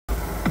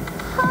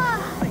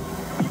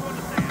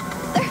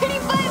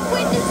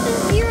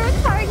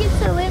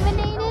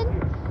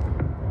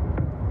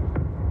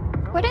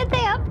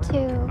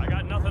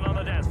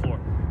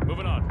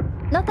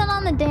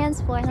the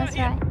dance floor. That's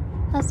right.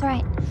 That's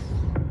right.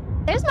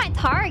 There's my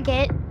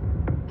target.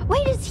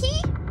 Wait, is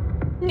he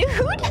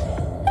nude?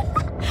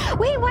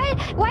 Wait,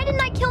 why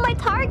didn't I kill my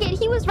target?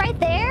 He was right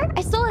there.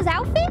 I stole his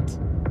outfit?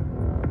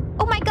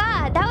 Oh my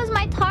god, that was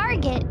my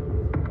target.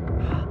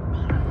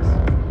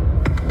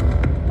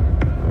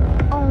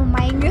 Oh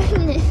my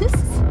goodness.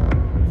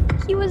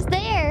 He was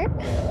there.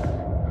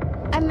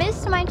 I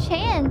missed my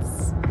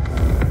chance.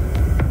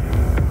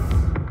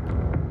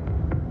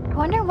 I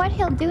wonder what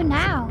he'll do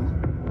now.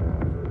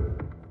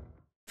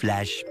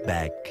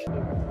 Flashback.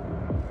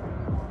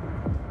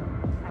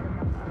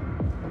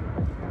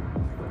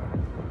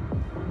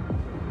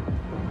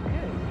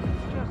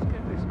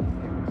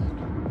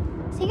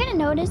 Is he gonna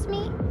notice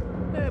me?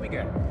 There we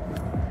go.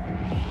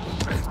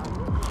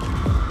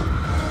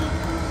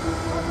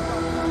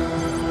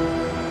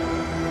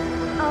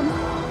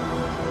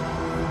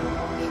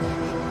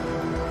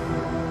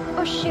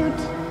 Oh shoot.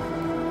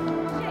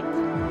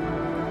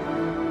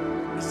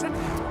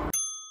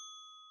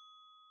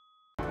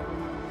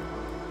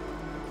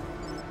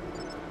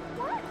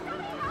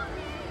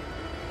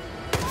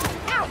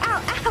 Ow, ow,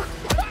 ow.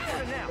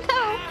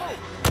 No.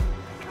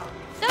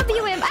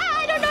 W him. Ah,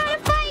 I don't know how to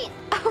fight.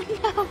 Oh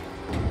no.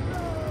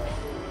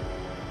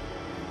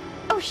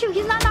 Oh shoot,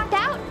 he's not knocked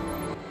out?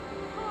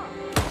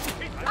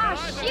 Oh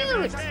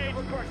shoot.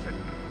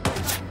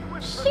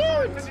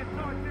 Shoot.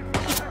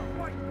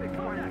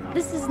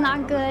 This is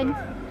not good.